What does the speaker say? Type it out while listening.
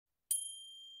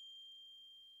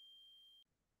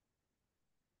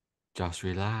just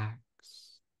relax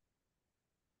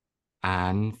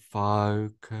and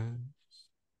focus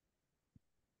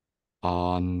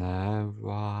on the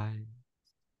rise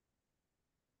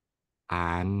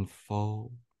and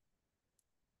fall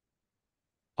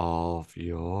of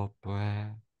your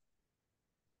breath.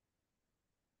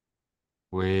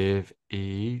 With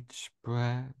each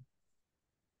breath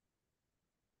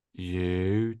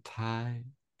you take,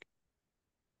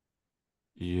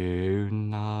 you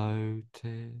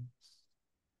notice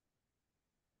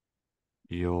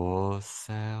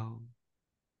yourself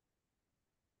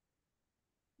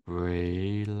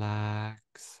relaxing.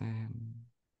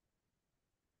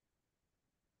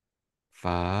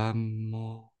 The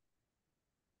more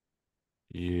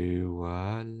you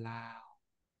allow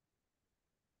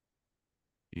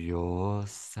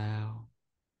yourself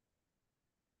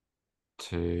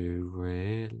to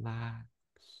relax,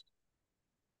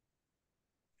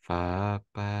 the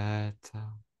better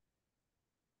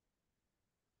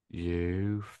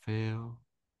you feel,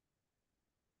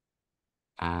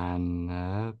 and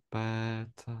the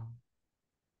better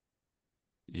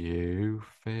you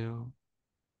feel,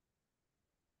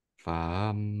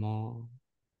 the more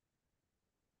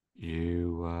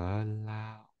you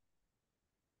allow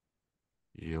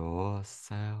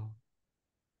yourself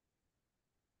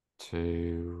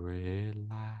to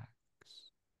relax.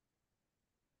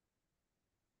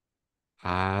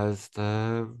 As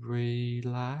the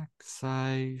relaxation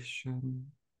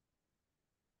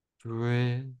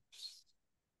drifts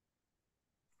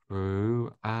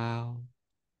throughout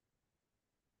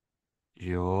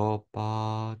your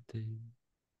body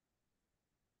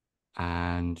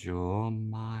and your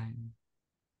mind,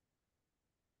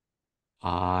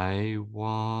 I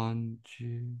want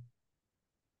you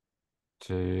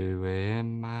to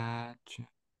imagine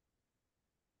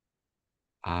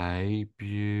a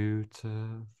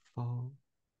beautiful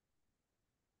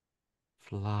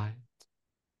flight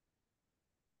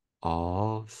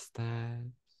of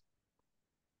stairs,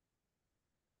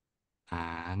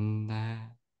 and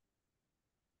there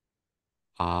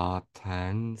are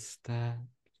 10 steps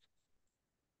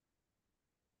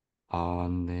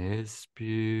on this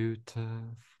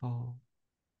beautiful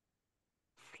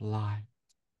flight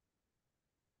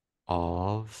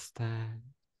of stairs,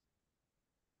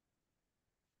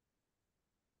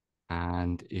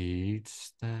 and each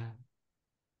step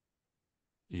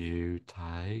you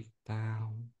take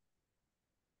down,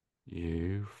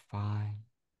 you find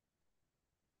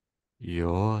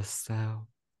yourself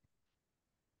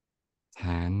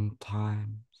 10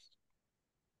 times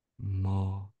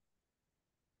more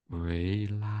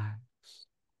relaxed,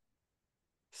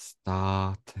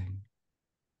 starting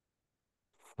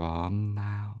from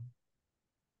now.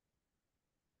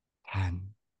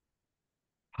 10.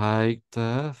 Take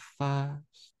the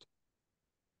first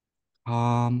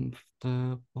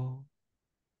comfortable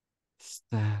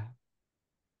step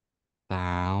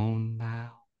down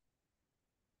now,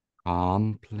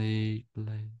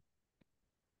 completely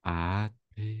at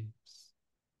peace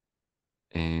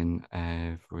in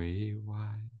every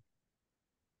way.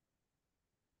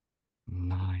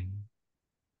 9.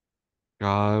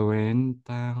 Going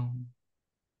down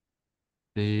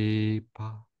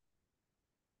deeper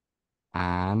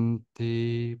and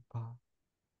deeper,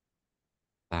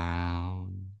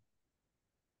 down,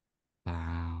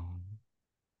 down,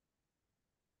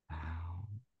 down.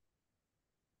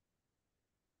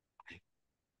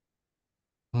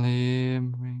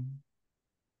 Clearing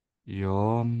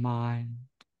your mind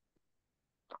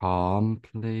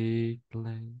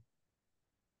completely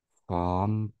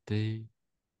from deep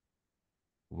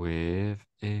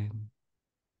within,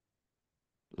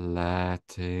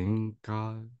 letting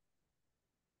go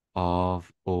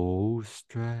of all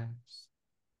stress,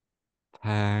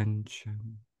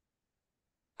 tension,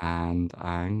 and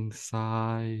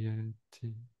anxiety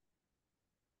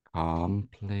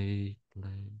completely.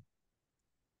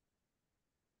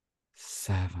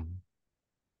 7.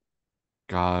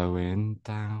 Going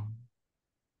down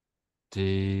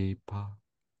deeper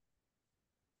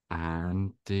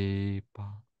and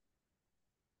deeper,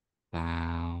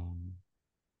 down,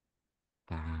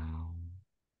 down.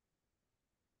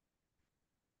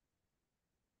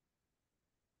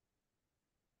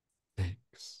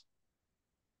 6.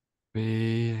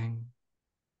 Being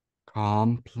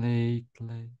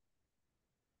completely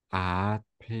at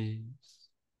peace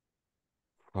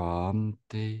from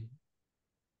deep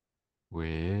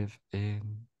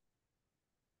within,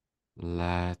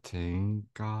 letting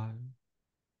go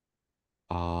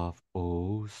of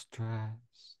all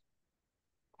stress,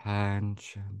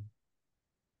 tension,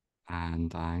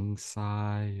 and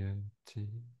anxiety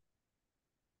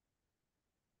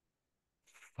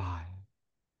 5,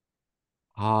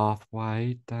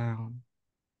 halfway down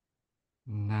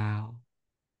now,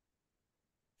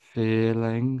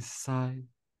 feeling safe,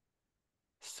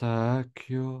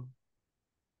 secure,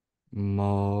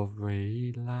 more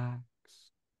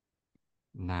relaxed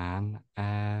than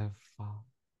ever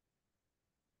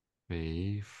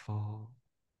before.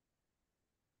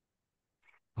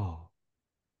 4,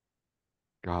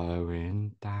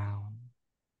 going down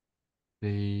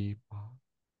deeper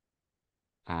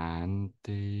and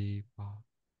deeper,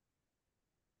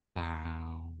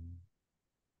 down,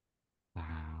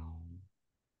 down,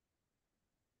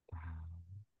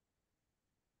 down,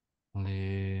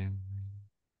 clearing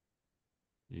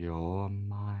your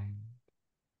mind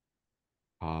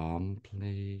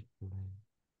completely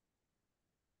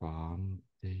from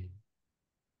deep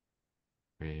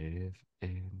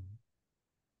within.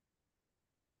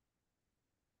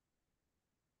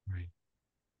 3,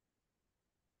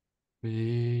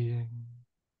 being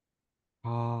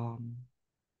calm,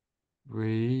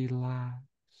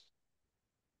 relaxed,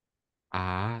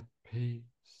 at peace,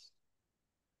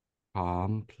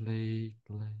 completely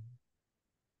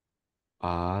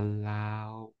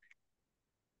allow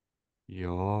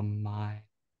your mind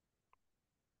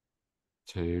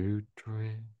to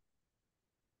drift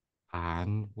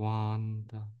and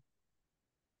wander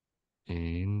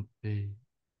in deep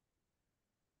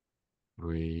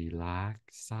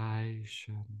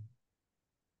relaxation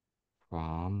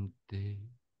from deep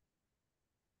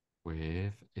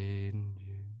within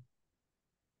you.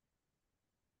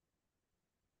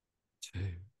 2,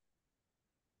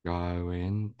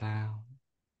 going down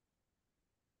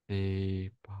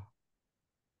deeper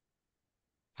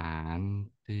and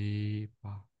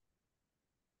deeper,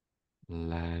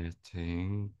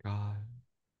 letting go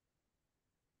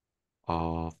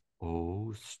of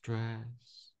all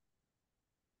stress,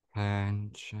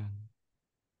 tension,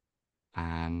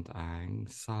 and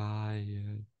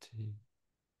anxiety,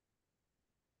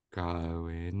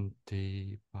 going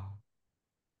deeper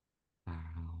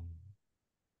down,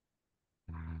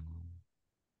 down.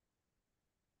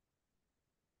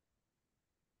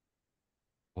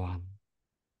 1,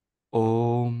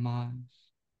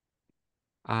 almost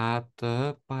at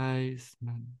the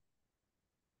basement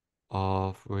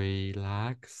of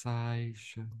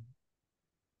relaxation,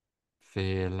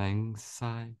 feeling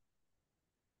safe,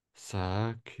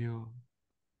 secure,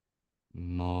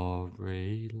 more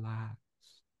relaxed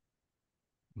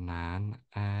than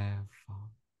ever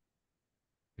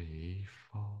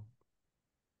before.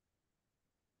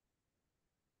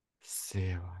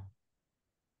 0,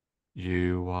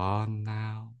 you are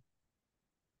now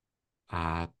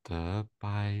at the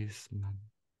basement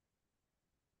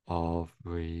of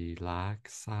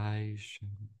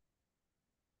relaxation,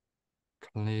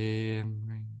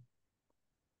 clearing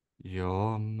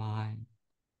your mind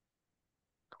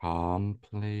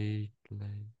completely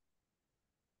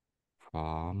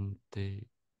from deep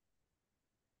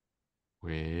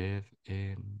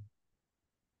within,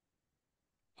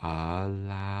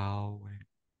 allowing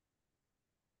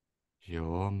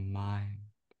your mind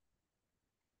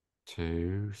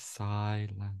to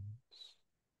silence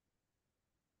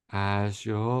as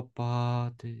your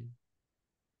body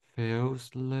feels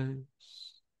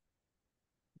loose,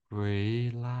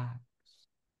 relaxed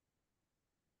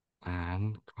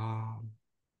and calm,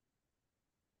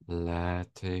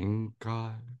 letting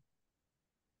go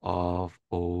of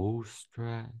all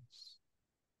stress,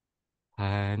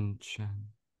 tension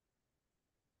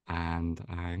and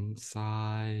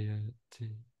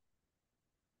anxiety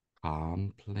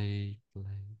completely.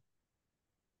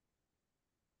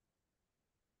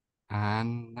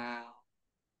 And now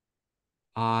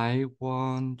I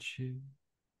want you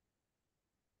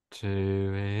to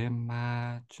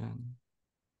imagine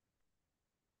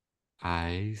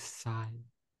a safe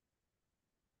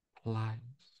place.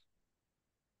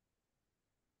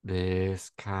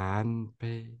 This can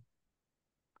be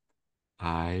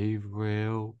a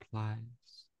real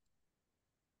place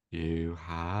you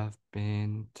have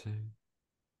been to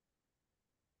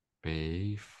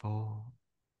before,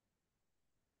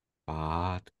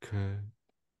 but could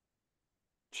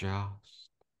just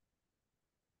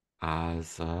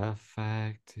as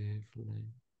effectively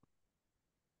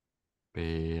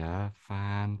be a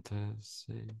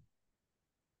fantasy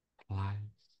place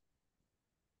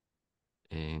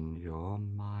in your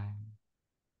mind,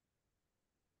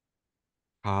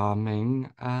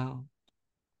 coming out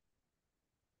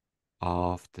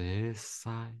of this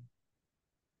safe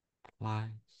place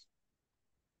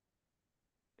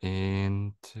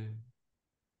into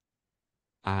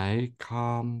a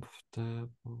comfortable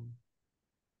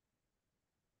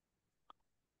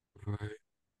room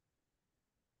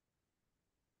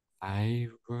a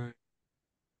room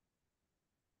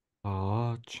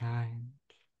for change,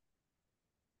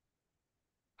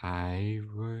 a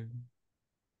room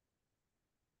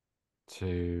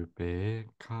to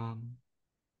become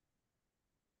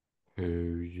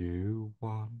who you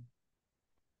want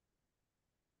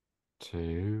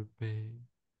to be,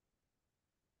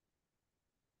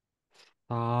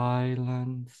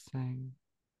 silencing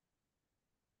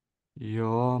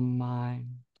your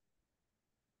mind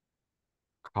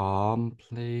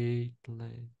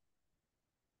completely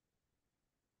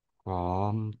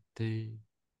from deep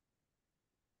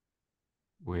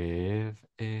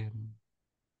within,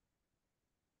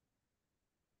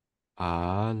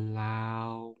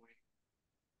 allowing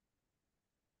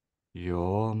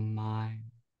your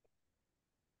mind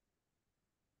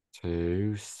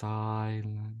to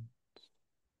silence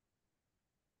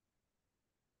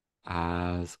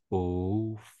as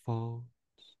all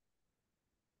thoughts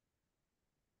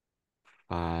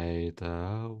fade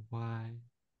away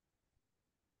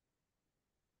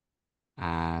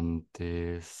and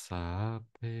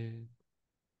disappear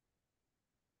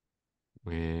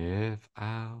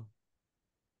without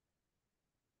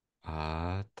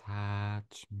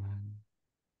attachment,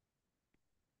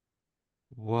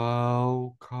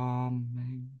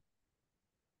 welcoming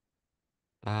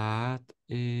that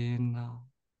inner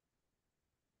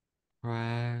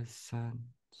presence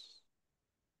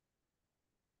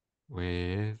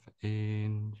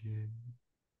within you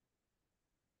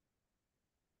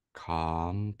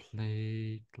completely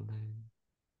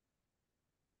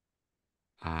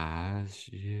as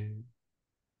you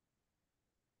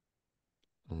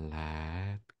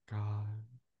let go,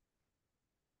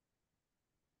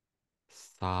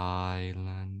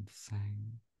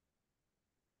 silencing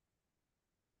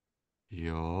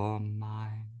your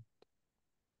mind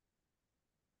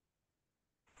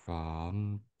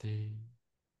from deep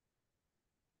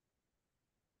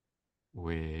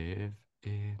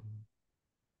within,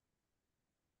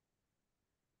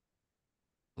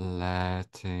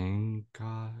 letting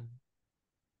go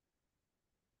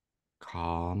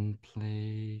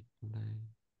completely,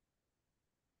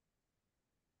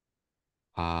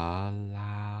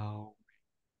 allow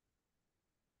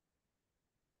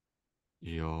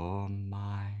your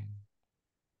mind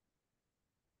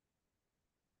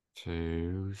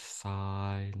to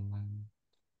silence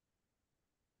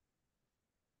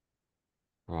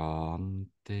from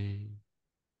deep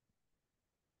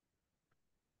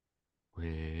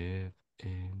within,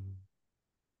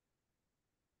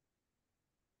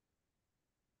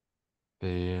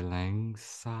 feeling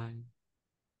safe,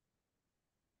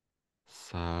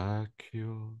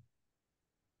 secure,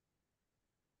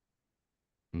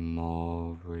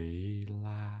 more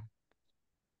relaxed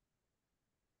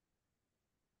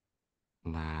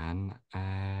than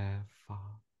ever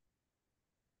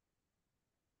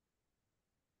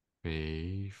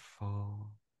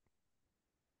before,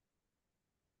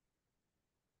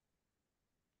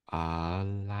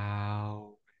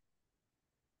 allow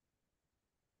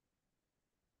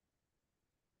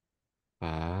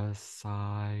the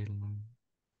silence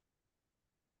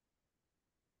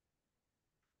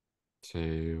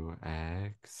to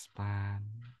expand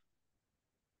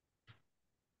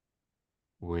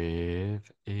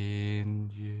within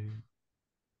you,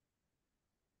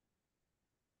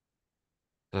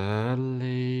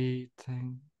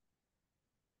 deleting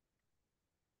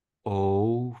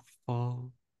all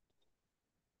thoughts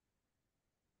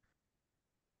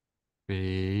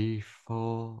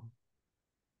before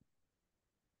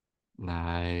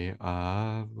they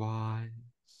arise,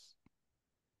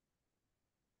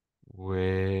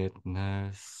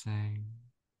 witnessing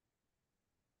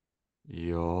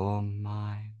your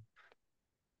mind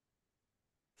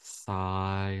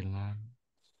silence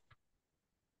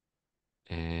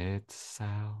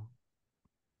itself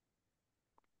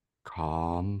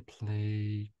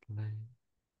completely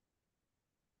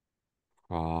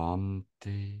from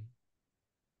deep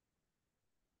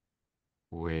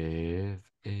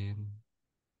within,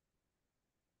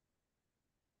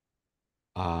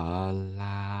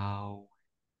 allow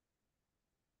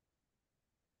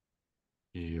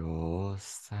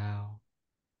yourself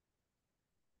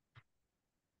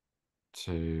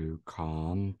to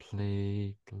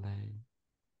completely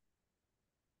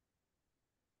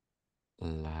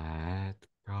let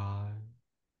go,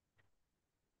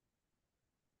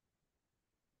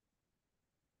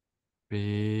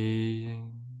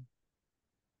 being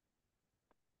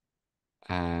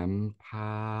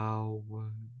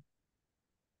empowered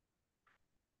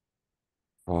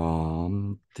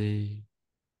from deep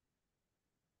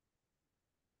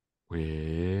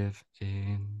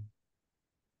within,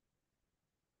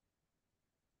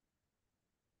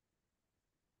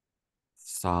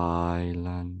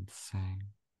 silencing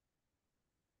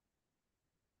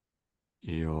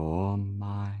your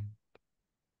mind,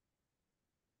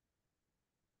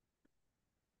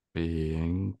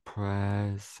 being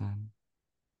present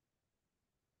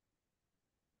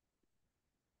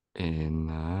in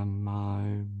the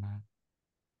moment,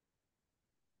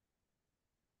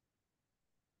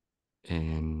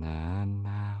 in the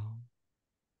now,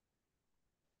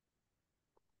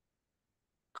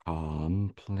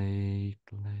 completely,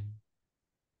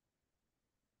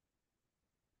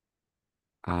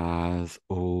 as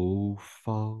all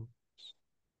fault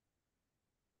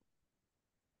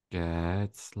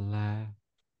gets left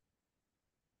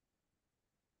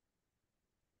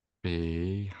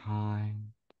behind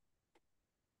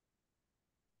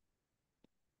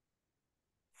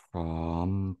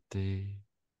from deep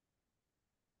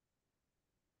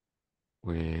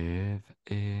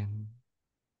within,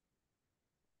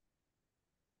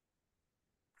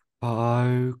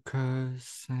 focusing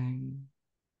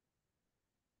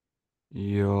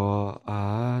your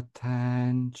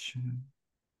attention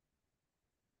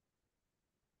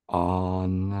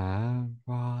on the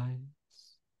rise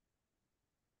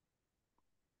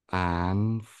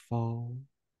and fall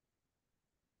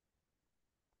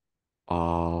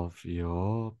of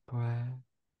your breath,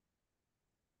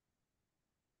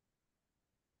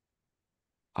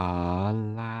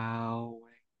 allowing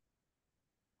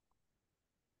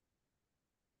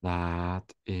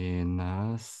that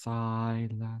inner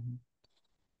silence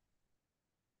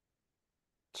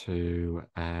to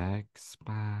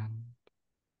expand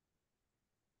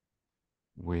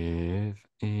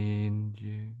within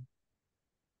you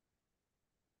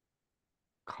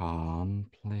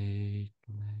completely,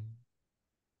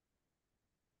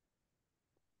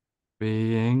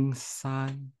 being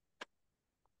safe,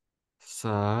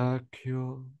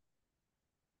 secure,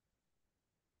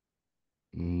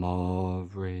 more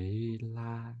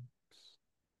relaxed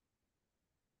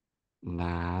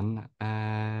than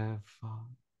ever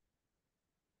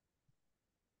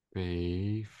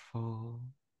before,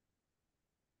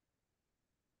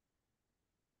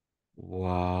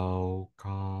 welcoming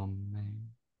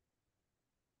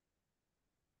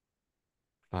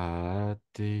the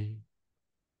deep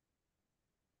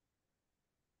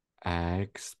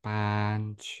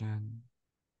expansion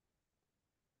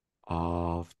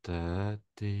of the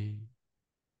deep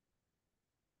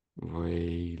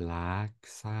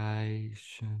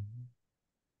relaxation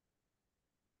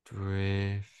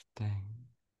drifting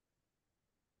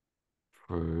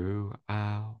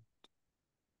throughout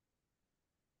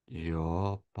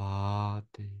your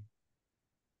body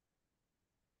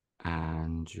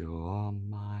and your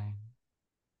mind,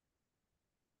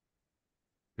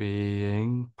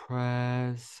 being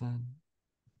present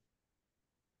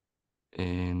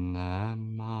in the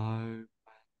moment,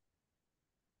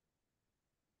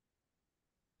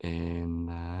 in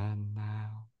the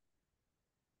now,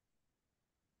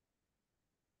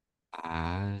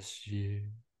 as you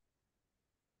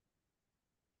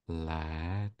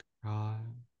let go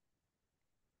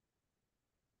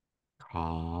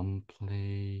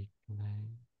completely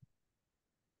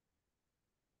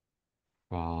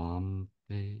from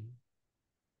deep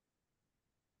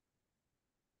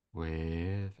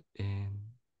within,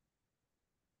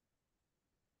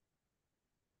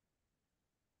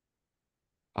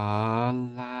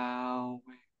 allowing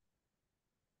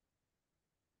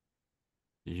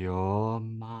your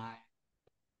mind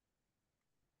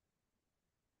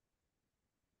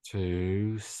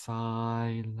to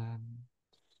silence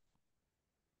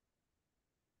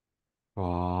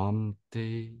from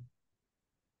deep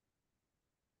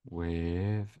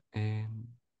within,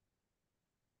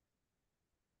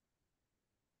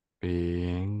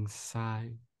 being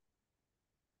safe,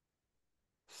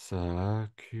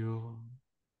 secure,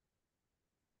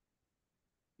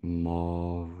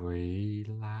 more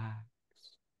relaxed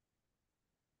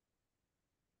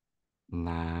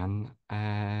than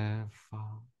ever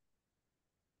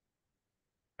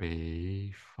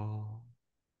before,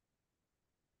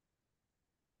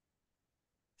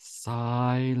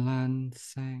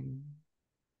 silencing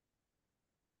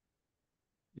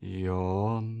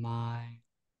your mind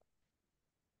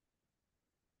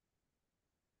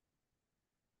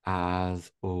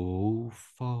as all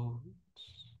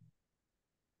thoughts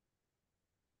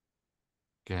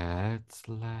gets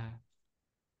left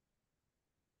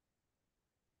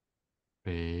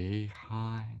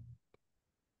behind,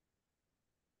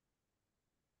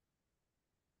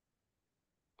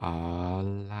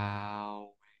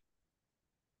 allow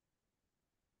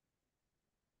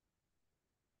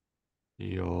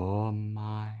your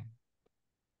mind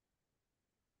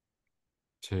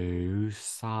to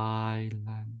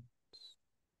silence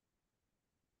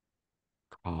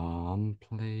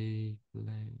completely,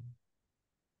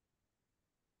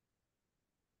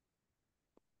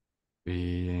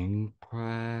 being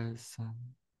present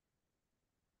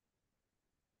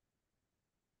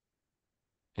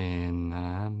in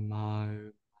the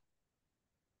moment,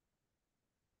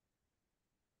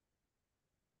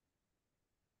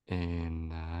 in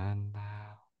the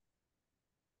now,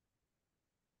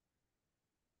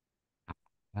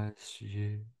 as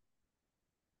you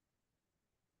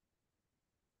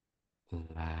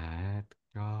let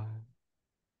go,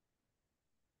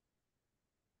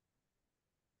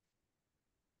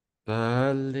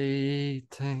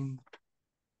 deleting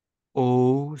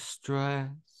all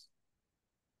stress,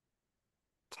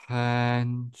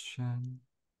 tension,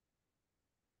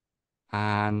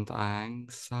 and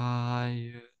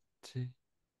anxiety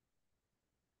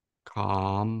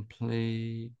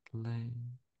completely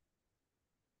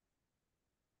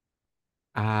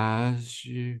as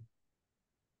you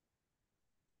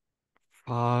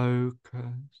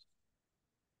focus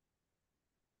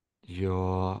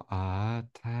your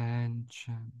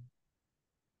attention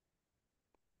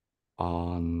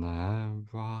on the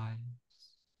rise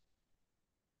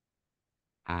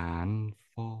and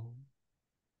fall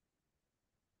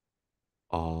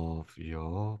of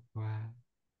your breath,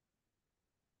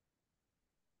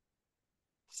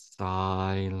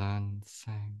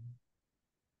 silencing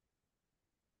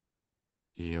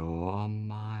your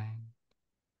mind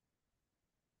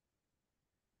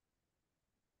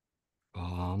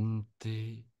from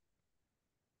deep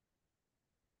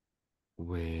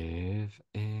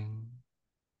within,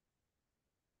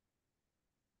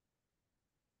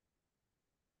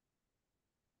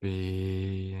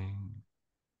 being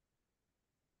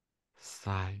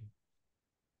safe,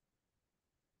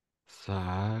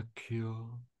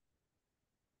 secure,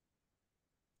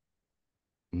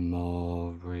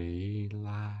 more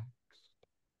relaxed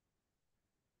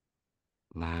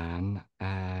than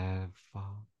ever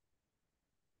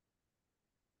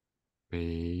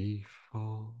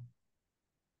before,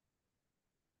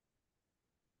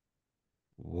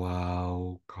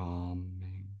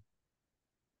 welcoming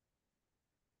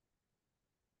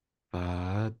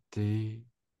the deep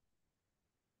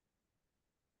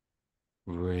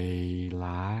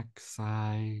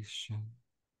relaxation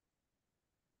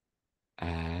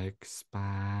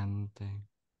expanding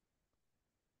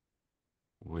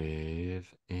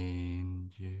within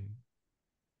you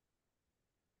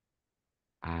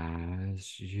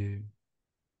as you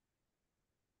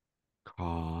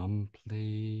completely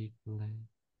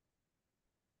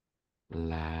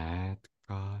let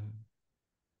go,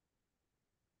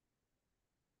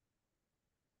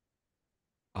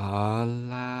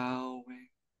 allowing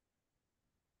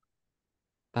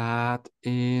that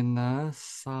inner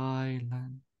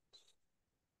silence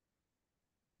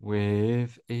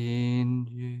within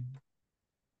you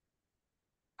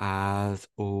as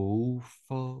all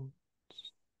thoughts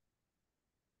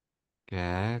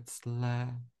gets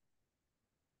left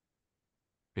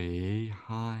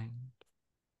behind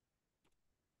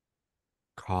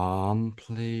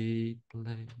completely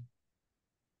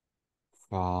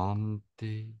from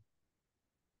deep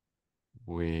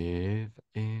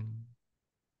within,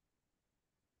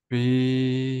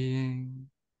 being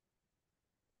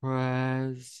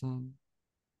present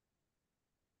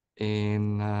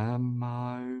in the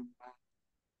moment,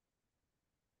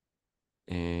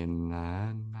 in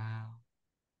the now,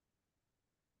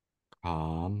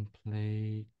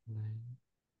 completely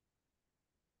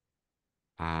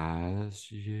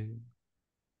as you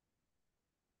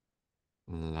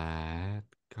let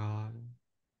go,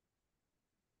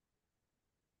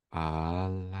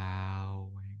 allowing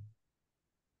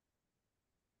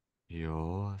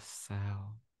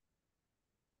yourself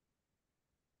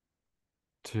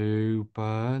to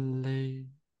believe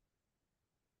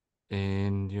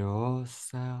in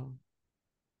yourself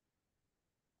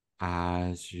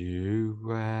as you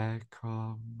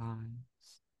recognize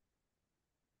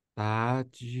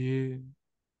that you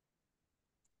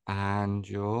and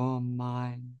your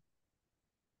mind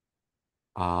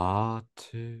are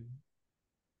two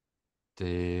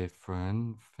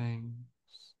different things,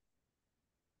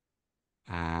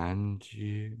 and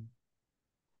you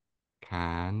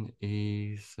can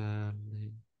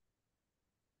easily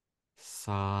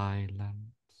silence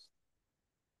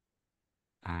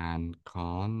and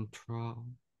control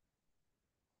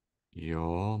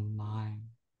your mind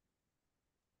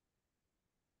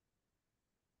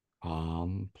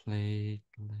completely,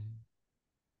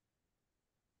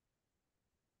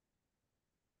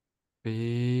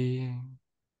 being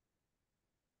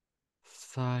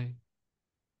safe,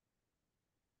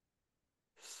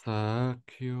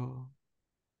 secure,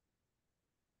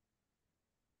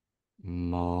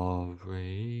 more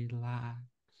relaxed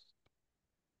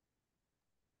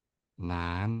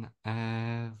than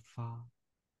ever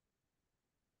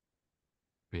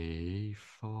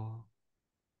before.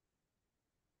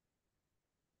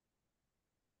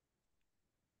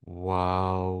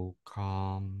 Welcoming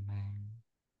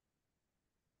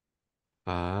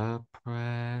the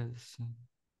present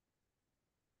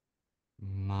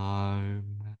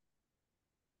moment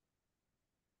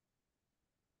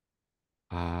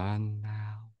and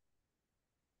now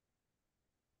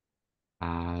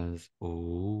as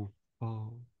all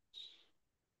thoughts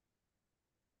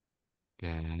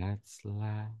gets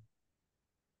left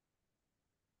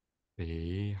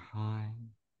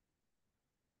behind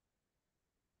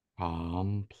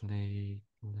completely.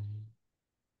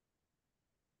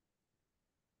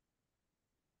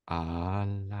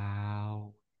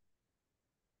 Allow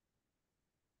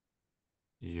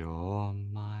your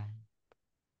mind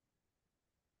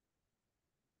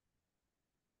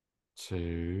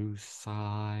to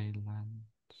silence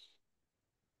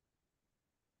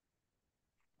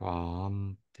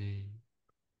from deep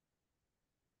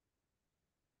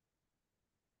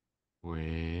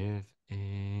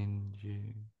within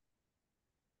you,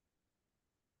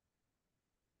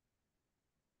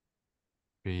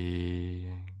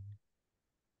 being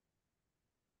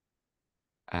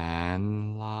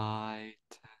enlightened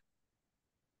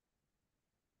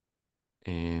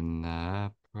in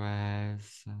the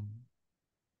present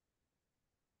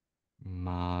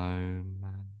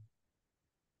moment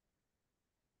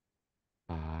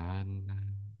and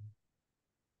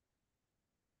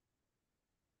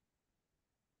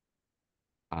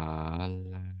allow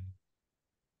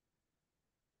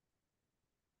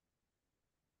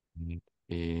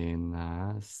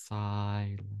inner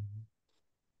silence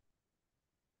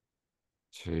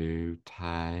to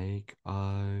take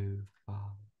over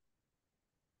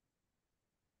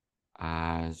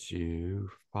as you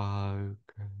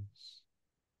focus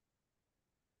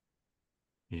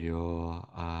your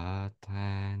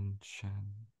attention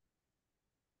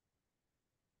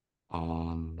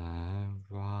on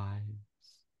the rise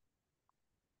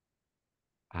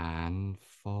and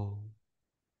fall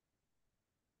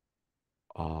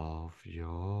of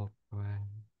your breath,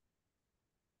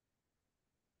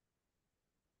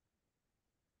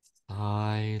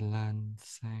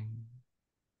 silencing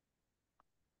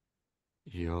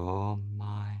your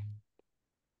mind,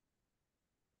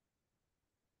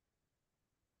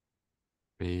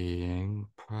 being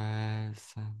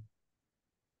present,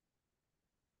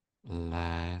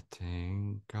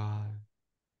 letting go,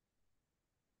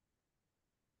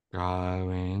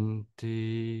 going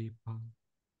deeper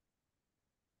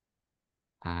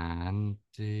and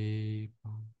deeper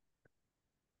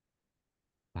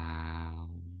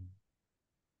down,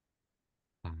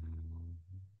 down,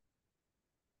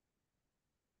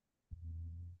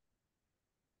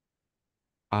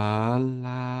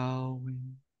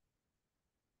 allowing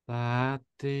that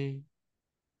deep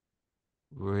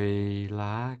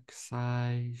relaxation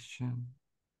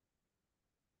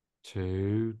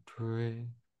to drift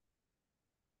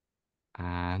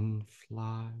and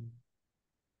flow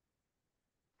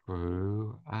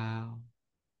throughout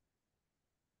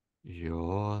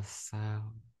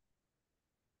yourself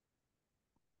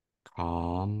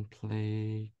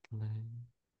completely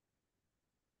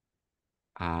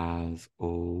as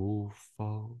all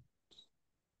thoughts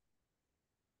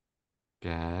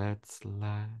gets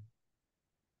left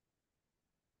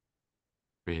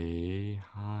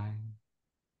behind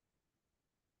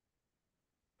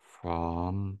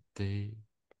from deep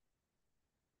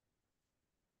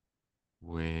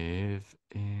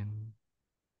within,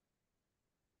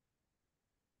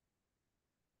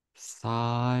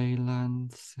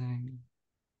 silencing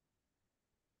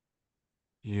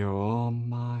your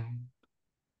mind,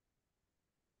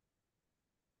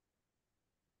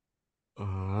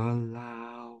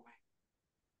 allowing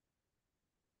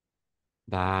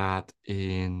that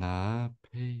inner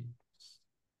peace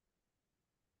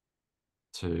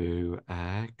to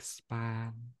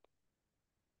expand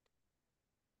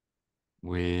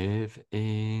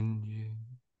within you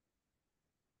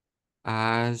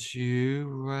as you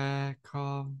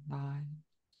recognize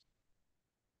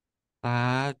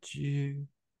that you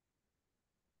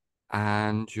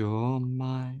and your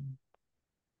mind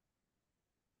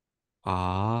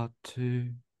are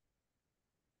two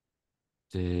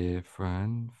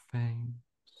different things,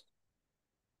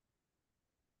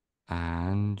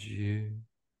 and you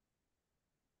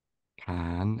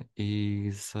can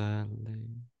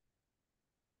easily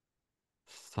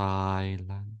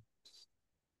silence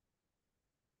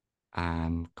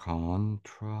and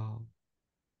control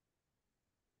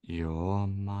your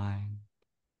mind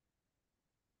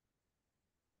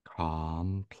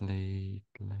completely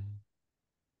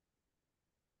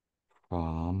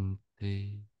from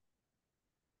deep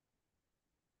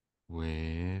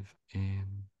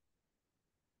within,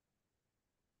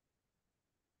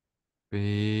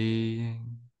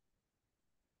 being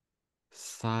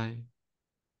safe,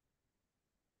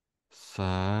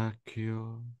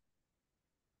 secure,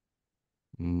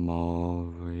 more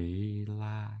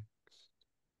relaxed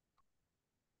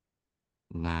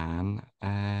than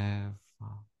ever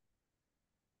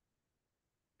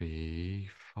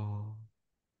before,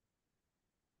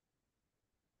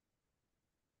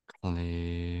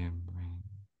 clearing,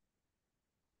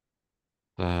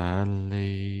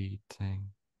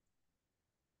 deleting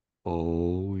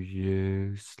all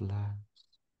useless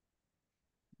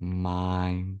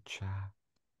mind chat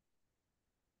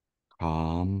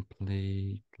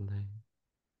completely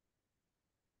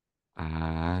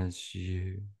as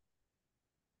you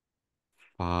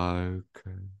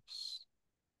focus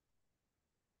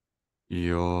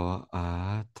your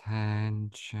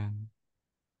attention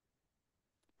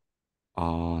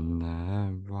on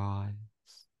the rise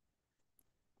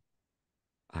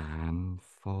and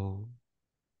fall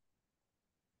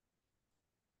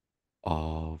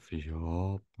of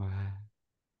your breath,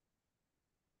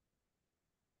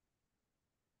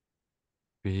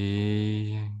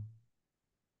 being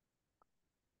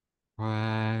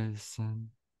present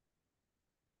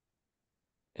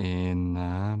in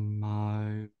the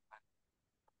moment,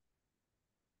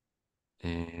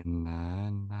 in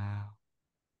the now,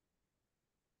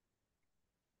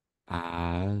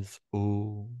 as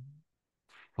all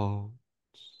thoughts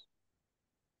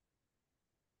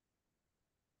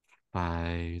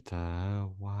fade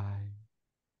away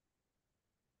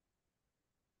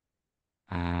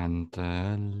and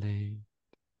delete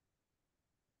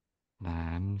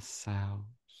themselves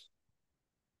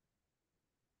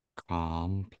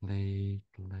completely,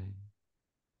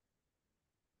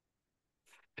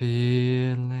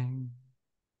 feeling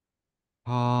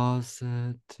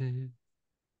positive,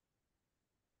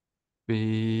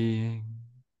 being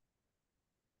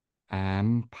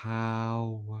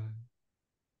empowered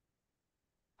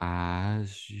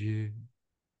as you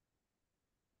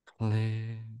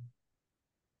clear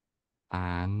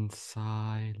and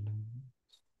silence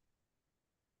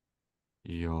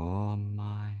your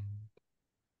mind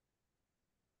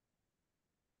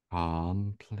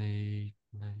completely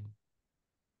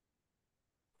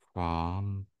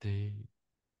from deep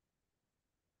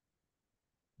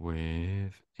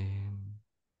within,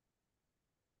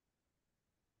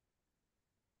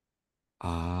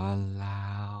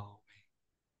 allow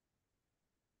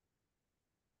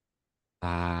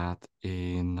that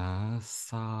inner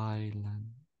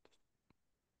silence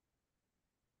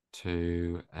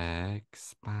to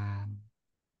expand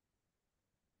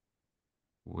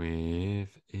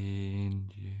within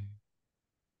you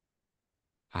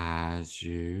as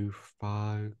you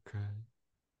focus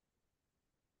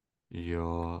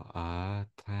your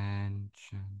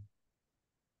attention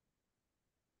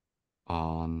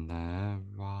on the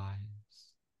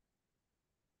rise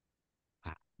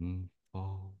and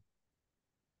fall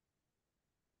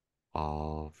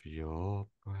of your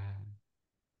breath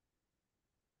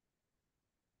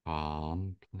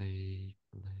completely,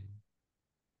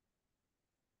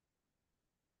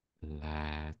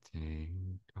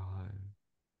 letting go,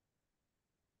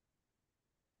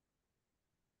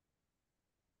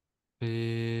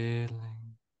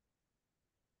 feeling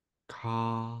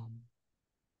calm,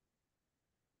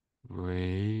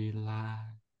 relaxed,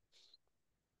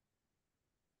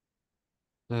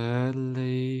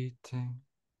 deleting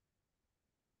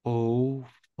all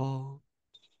thoughts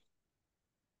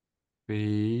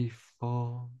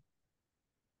before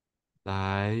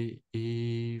they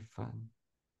even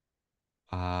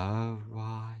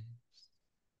arise,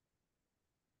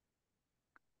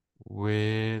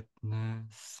 witnessing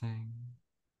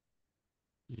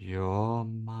your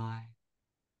mind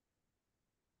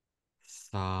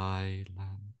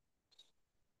silent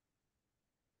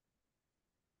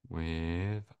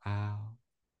without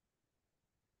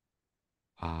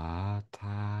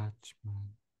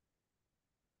attachment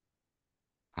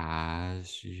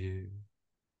as you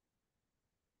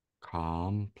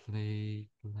completely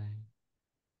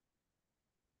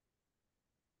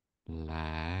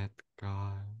let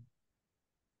go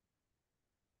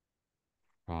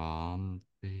from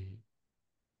deep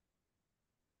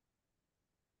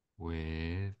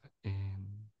within.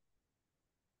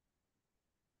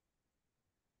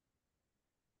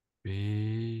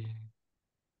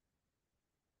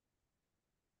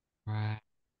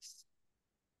 rest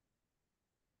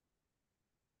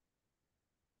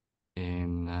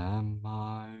in the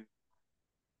moment,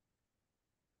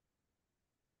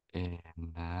 in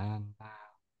the now.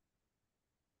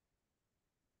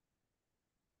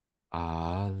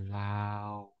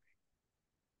 Allow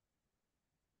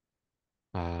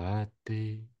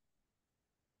body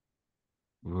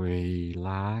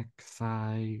relaxation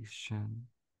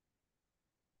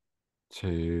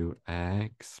to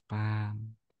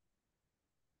expand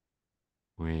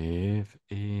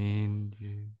within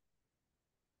you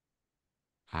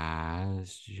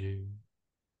as you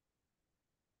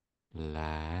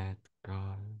let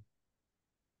go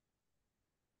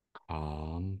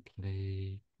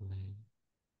completely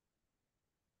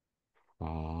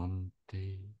from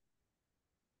deep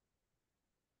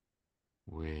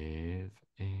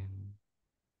within,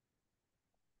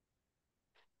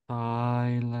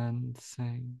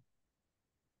 silencing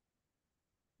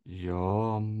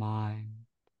your mind,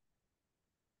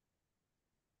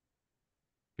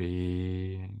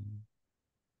 being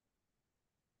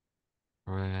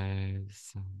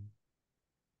present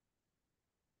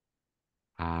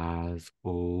as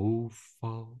all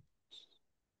faults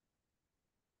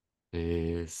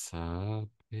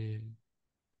disappear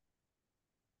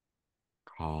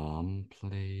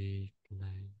completely.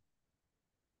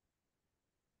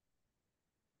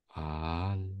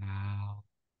 Allow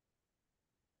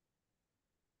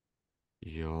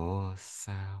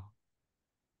yourself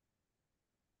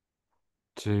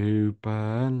to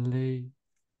believe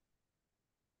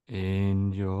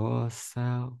in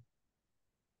yourself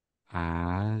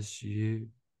as you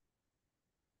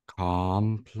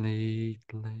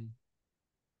completely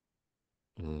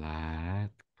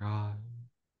let go.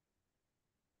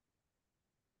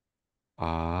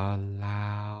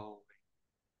 Allow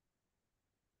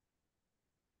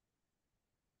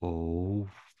all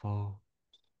thoughts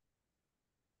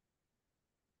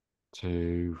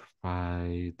to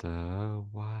fade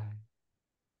away,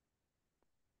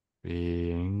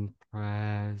 being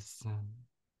present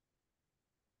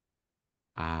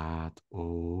at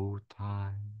all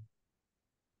times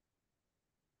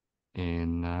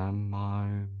in the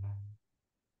moment,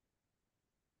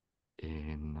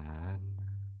 in the now.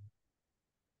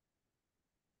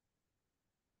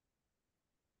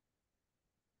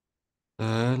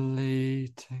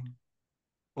 Deleting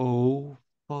all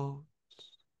thoughts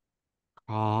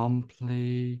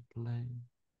completely,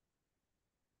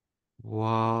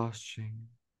 washing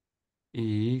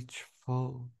each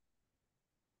thought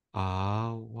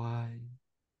away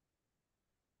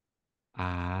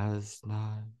as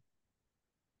now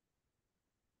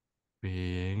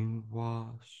being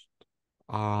washed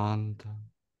under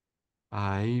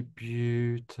a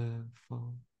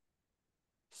beautiful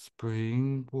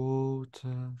spring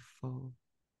waterfall,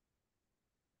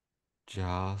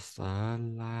 just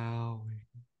allowing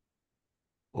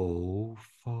all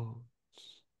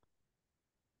thoughts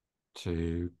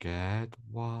to get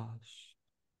washed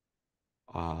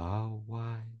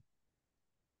away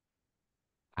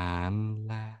and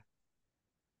left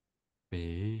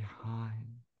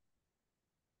behind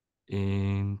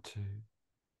into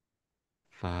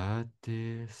the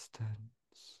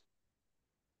distance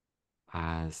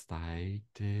as they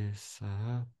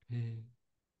disappear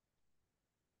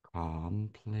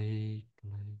completely,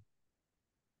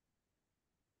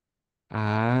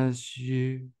 as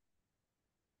you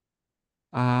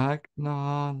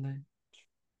acknowledge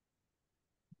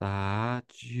that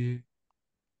you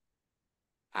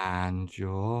and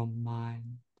your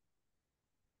mind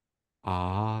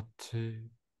are two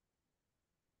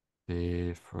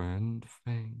different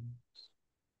things,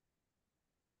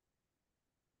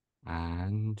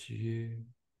 and you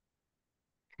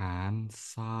can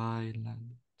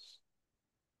silence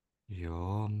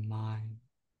your mind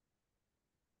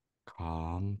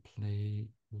completely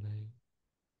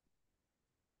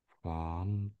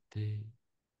from deep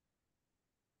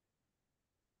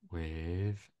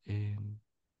within,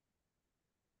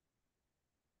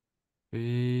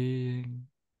 being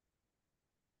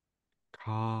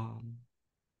calm,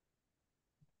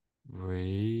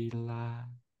 relaxed,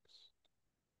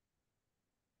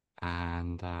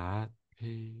 and at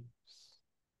peace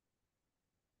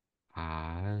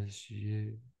as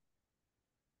you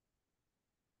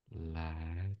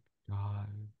let go.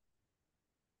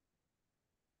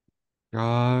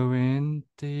 Going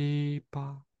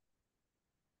deeper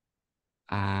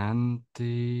and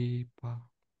deeper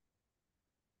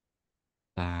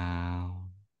down,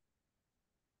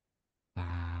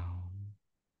 down,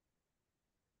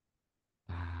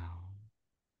 down,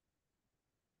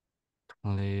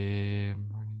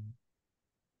 clearing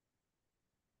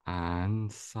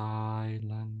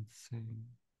silencing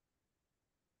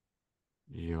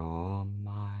your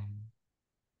mind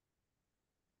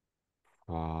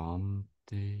from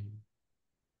deep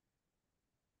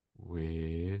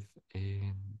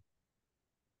within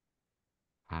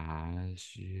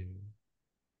as you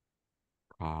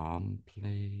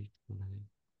completely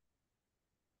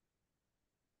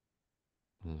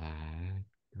let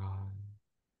go.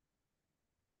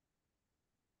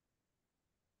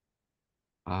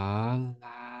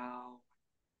 Allow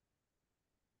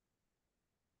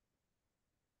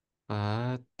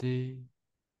a deep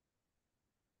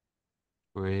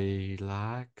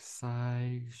relaxation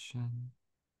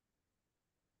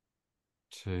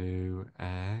to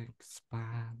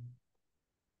expand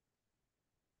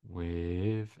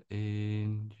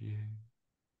within you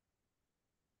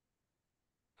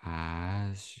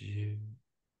as you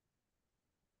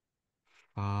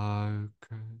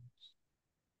focus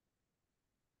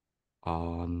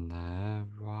on the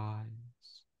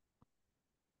rise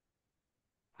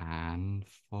and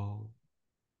fall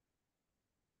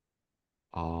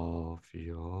of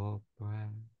your breath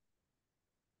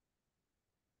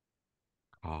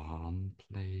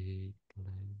completely,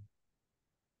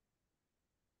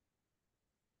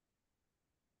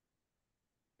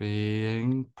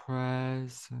 being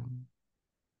present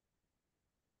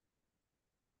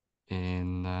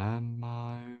in the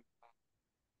moment,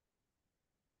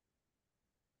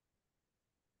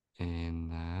 in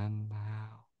the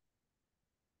now,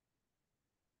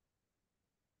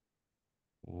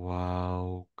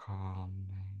 welcoming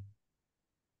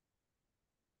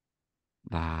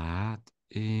that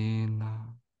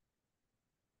inner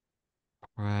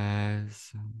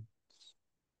presence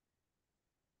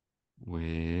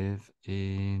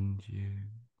within you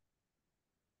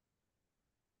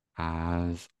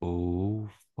as all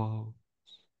thoughts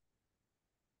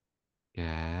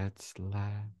gets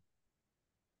left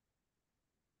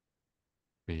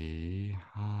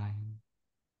behind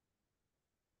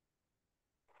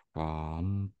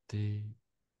from deep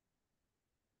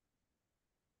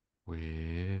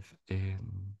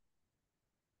within,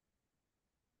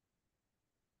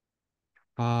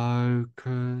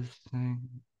 focusing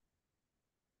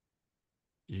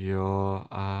your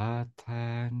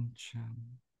attention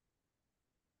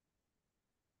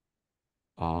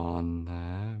on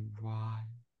the rise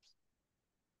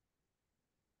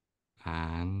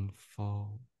and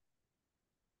fall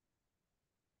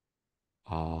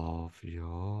of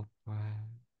your breath,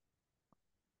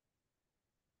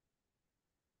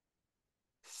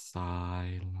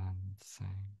 silencing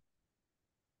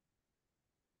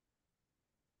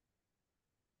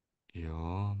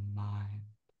your mind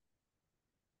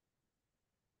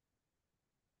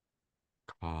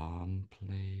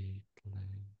completely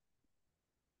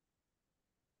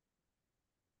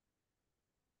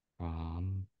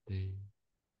from deep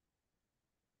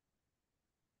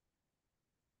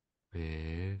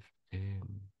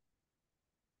within,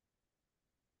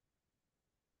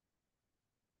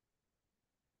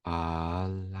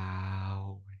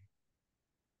 allowing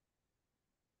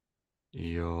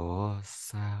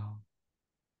yourself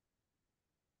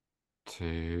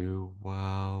to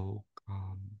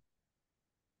welcome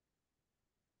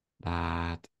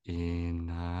that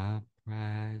inner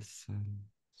presence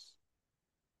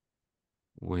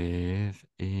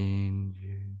within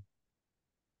you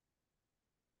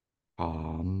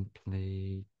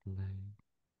completely,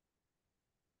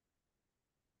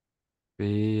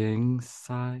 being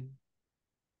safe,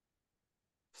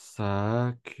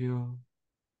 secure,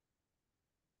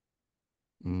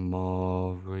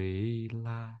 more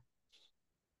relaxed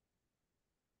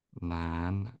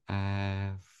than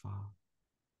ever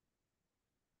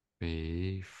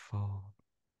before,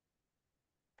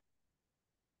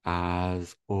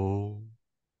 as all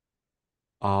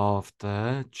of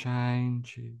the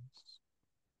changes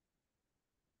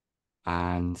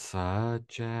and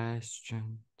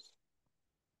suggestions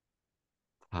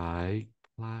take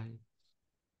place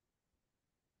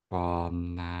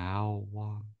from now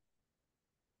on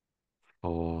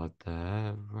for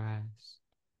the rest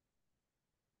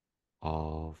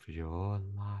of your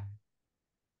life.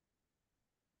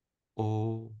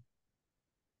 All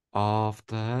of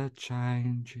the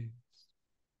changes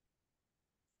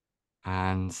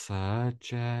and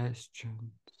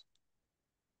suggestions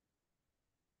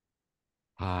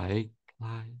take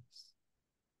place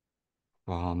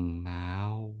from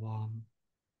now on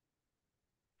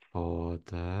for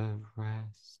the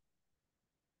rest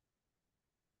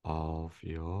of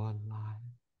your life.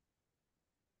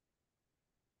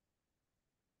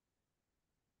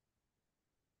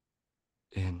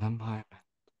 In a moment,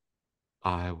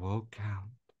 I will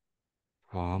count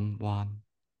from 1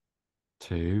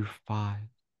 to 5,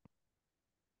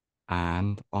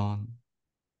 and on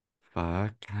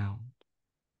the count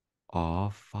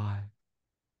of 5,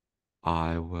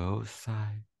 I will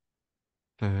say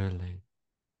fully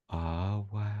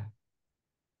aware,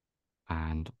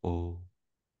 and all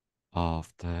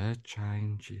of the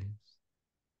changes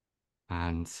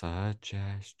and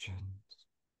suggestions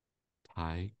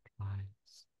take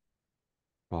place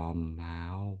from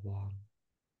now on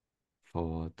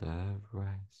for the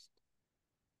rest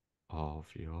of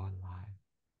your life.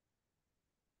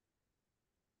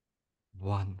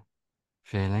 1.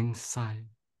 Feeling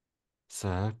safe,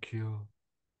 secure,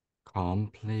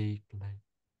 completely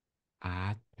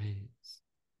at peace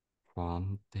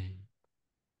from deep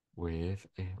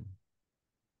within.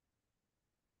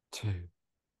 2.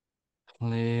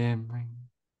 Clearing,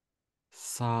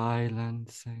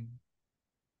 silencing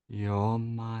your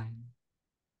mind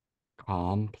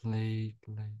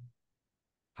completely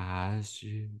as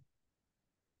you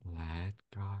let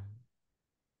go.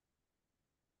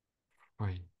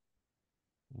 3.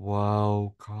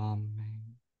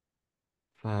 Welcoming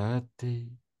the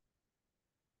deep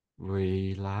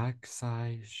relaxation,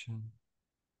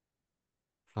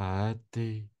 the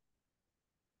deep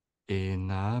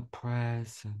inner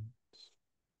presence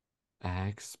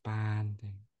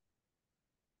expanding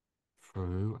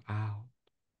throughout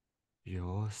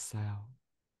yourself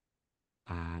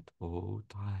at all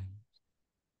times.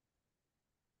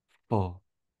 4.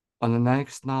 On the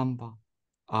next number,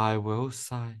 I will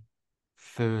say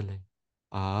fully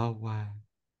aware,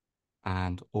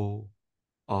 and all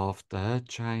of the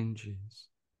changes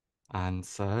and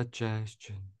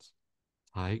suggestions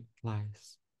take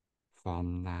place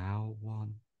from now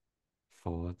on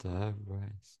for the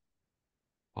rest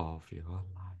of your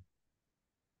life.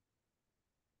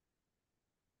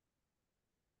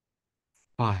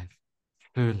 5.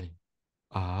 Fully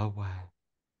aware.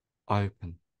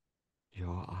 Open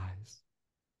your